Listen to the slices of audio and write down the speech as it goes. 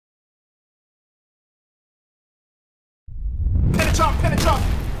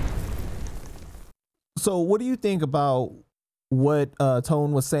So what do you think about what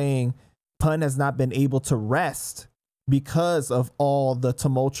Tone was saying? Pun has not been able to rest because of all the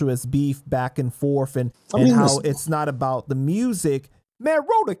tumultuous beef back and forth, and how it's not about the music. Man,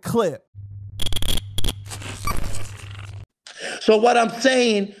 roll the clip. So what I'm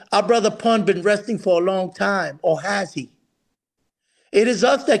saying, our brother Pun been resting for a long time, or has he? It is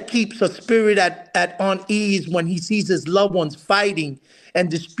us that keeps a spirit at unease when he sees his loved ones fighting and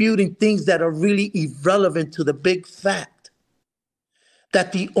disputing things that are really irrelevant to the big fact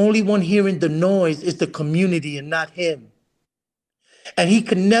that the only one hearing the noise is the community and not him. And he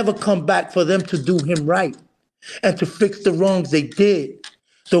can never come back for them to do him right and to fix the wrongs they did.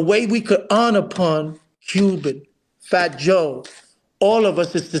 The way we could honor Pun, Cuban, Fat Joe, all of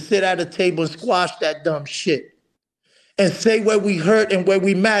us, is to sit at a table and squash that dumb shit and say where we hurt and where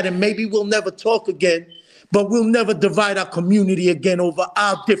we mad, and maybe we'll never talk again, but we'll never divide our community again over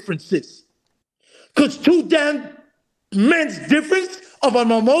our differences. Because two damn men's difference of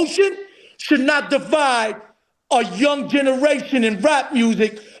an emotion should not divide a young generation in rap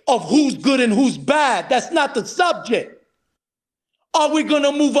music of who's good and who's bad. That's not the subject. Are we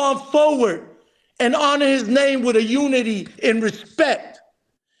gonna move on forward and honor his name with a unity and respect,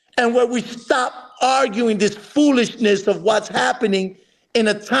 and where we stop arguing this foolishness of what's happening in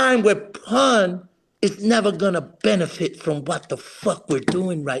a time where Pun is never gonna benefit from what the fuck we're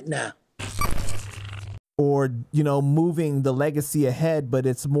doing right now? Or, you know, moving the legacy ahead, but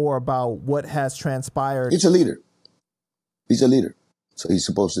it's more about what has transpired. He's a leader. He's a leader. So he's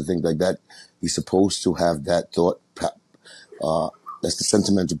supposed to think like that. He's supposed to have that thought. That's the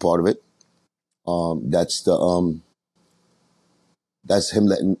sentimental part of it. That's him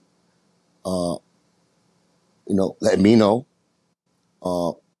letting, letting me know,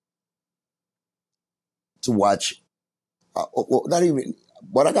 to watch. Well, not even,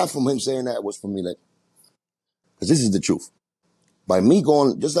 what I got from him saying that was from me, like, because this is the truth. By me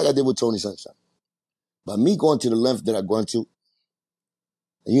going, just like I did with Tony Sunshine, by me going to the length that I'm going to,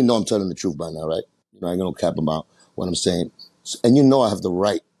 and you know I'm telling the truth by now, right? You know, I ain't gonna cap about what I'm saying. And you know I have the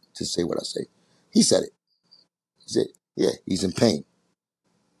right to say what I say. He said it. He said, yeah, he's in pain.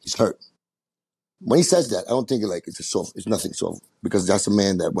 He's hurt. When he says that, I don't think it's nothing soft, because that's a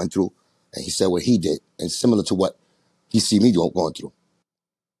man that went through, and he said what he did, and similar to what he see me going through.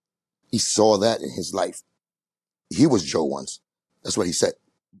 He saw that in his life. He was Joe once. That's what he said.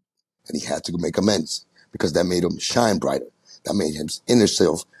 And he had to make amends, because that made him shine brighter. That made his inner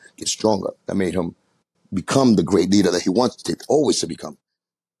self get stronger. That made him become the great leader that he wants to become.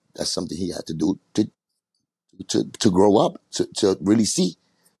 That's something he had to do to grow up, to really see,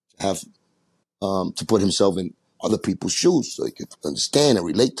 to put himself in other people's shoes so he could understand and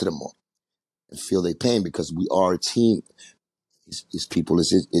relate to them more and feel their pain, because we are a team. His people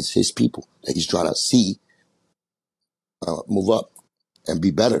is his people that he's trying to see move up and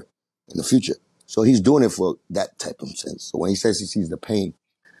be better in the future. So he's doing it for that type of sense. So when he says he sees the pain,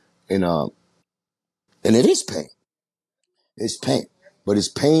 and it is pain. It's pain. But it's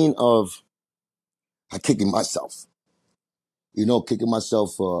pain of kicking myself. You know, kicking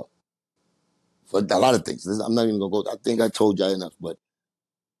myself for a lot of things. I'm not even going to go. I think I told y'all enough, but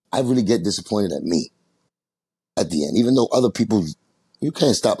I really get disappointed at me at the end. Even though other people, you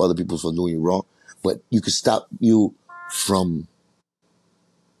can't stop other people from doing you wrong, but you can stop you from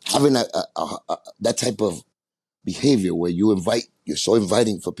having that type of behavior where you're so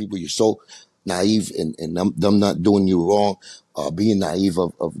inviting for people, you're so naive and them not doing you wrong, being naive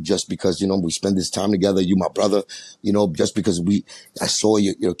of just because, you know, we spend this time together, you my brother, you know, just because I saw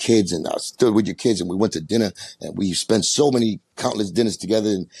your kids and I stood with your kids and we went to dinner and we spent so many countless dinners together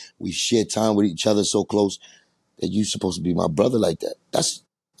and we shared time with each other so close that you're supposed to be my brother like that.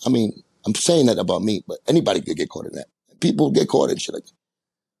 I'm saying that about me, but anybody could get caught in that. People get caught in shit like that.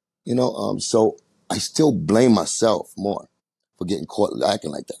 You know, so I still blame myself more for getting caught acting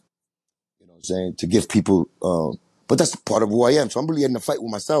like that. You know what I'm saying? To give people, but that's part of who I am. So I'm really in a fight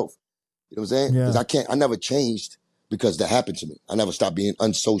with myself. You know what I'm saying? Because I never changed because that happened to me. I never stopped being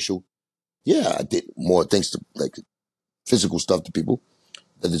unsocial. Yeah, I did more things to, like, physical stuff to people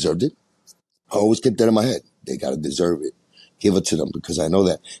that deserved it. I always kept that in my head. They gotta deserve it. Give it to them, because I know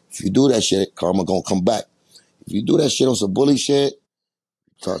that if you do that shit, karma gonna come back. If you do that shit on some bully shit,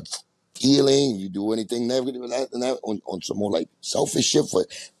 start stealing, you do anything negative and that on some more like selfish shit for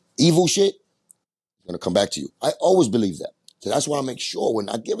evil shit, it's gonna come back to you. I always believe that. So that's why I make sure when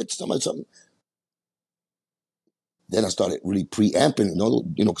I give it to somebody something, then I started really preamping, you know,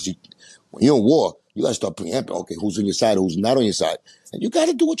 because when you're in war, you gotta start preamping. Okay, who's on your side, who's not on your side, and you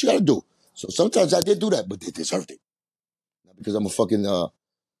gotta do what you gotta do. So sometimes I did do that, but they deserved it. because I'm a fucking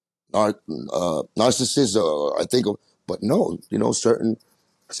narcissist, or I think, but no, certain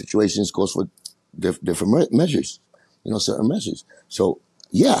situations calls for different measures, certain measures. So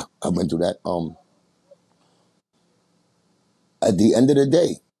yeah, I went through that. At the end of the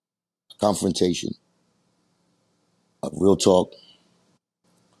day, confrontation, a real talk,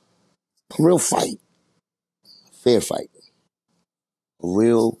 a real fight, fair fight, a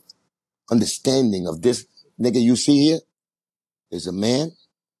real understanding of this nigga you see here is a man,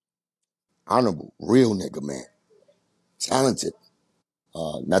 honorable, real nigga man, talented.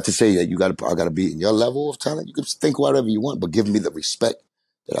 Not to say that I gotta be in your level of talent. You can think whatever you want, but give me the respect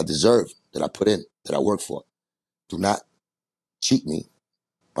that I deserve, that I put in, that I work for. Do not cheat me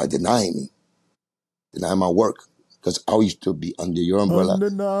by denying me, denying my work, because I used to be under your umbrella.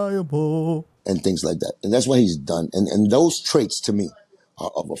 Undeniable. And things like that. And that's what he's done. And those traits to me are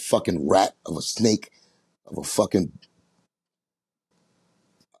of a fucking rat, of a snake, of a fucking,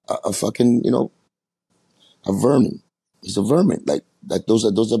 a vermin. He's a vermin. Like I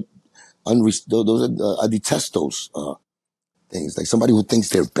detest those things. Like somebody who thinks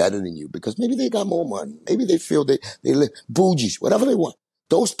they're better than you because maybe they got more money. Maybe they feel they live bougies, whatever they want.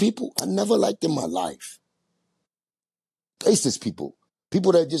 Those people I never liked in my life. Racist people.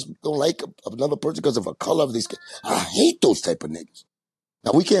 People that just don't like another person because of a color of their skin. I hate those type of niggas.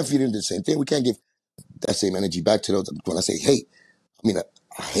 Now, we can't feed into the same thing. We can't give that same energy back to those. When I say hate, I mean, I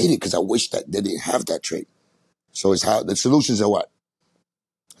hate it because I wish that they didn't have that trait. So it's how the solutions are what?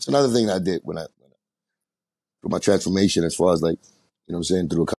 That's another thing I did through my transformation as far as like,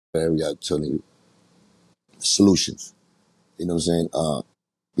 through a area, I'm telling you, solutions. You know what I'm saying?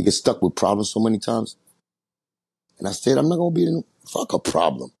 We get stuck with problems so many times. And I said, I'm not going to be in, fuck a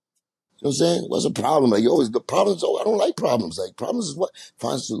problem. You know what I'm saying? What's a problem? Like, the problems, I don't like problems. Like, problems is what?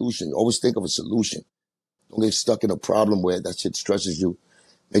 Find a solution. Always think of a solution. Don't get stuck in a problem where that shit stresses you,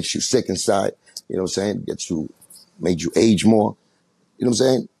 makes you sick inside. You know what I'm saying? Made you age more. You know what I'm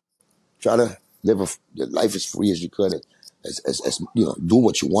saying? Try to live your life as free as you could. Do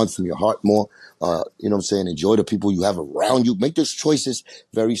what you want from your heart more. You know what I'm saying? Enjoy the people you have around you. Make those choices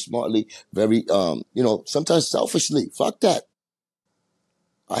very smartly, very, sometimes selfishly. Fuck that.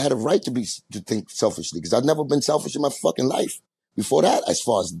 I had a right to think selfishly because I've never been selfish in my fucking life. Before that, as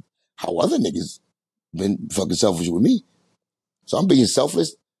far as how other niggas been fucking selfish with me. So I'm being selfish,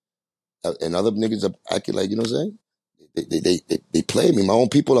 and other niggas are acting like, you know what I'm saying? They play me. My own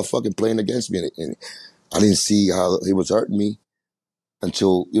people are fucking playing against me, and I didn't see how it was hurting me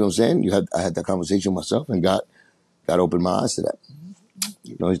until, you know what I'm saying? I had that conversation with myself, and God opened my eyes to that.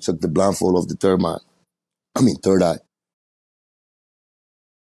 He took the blindfold off the third eye.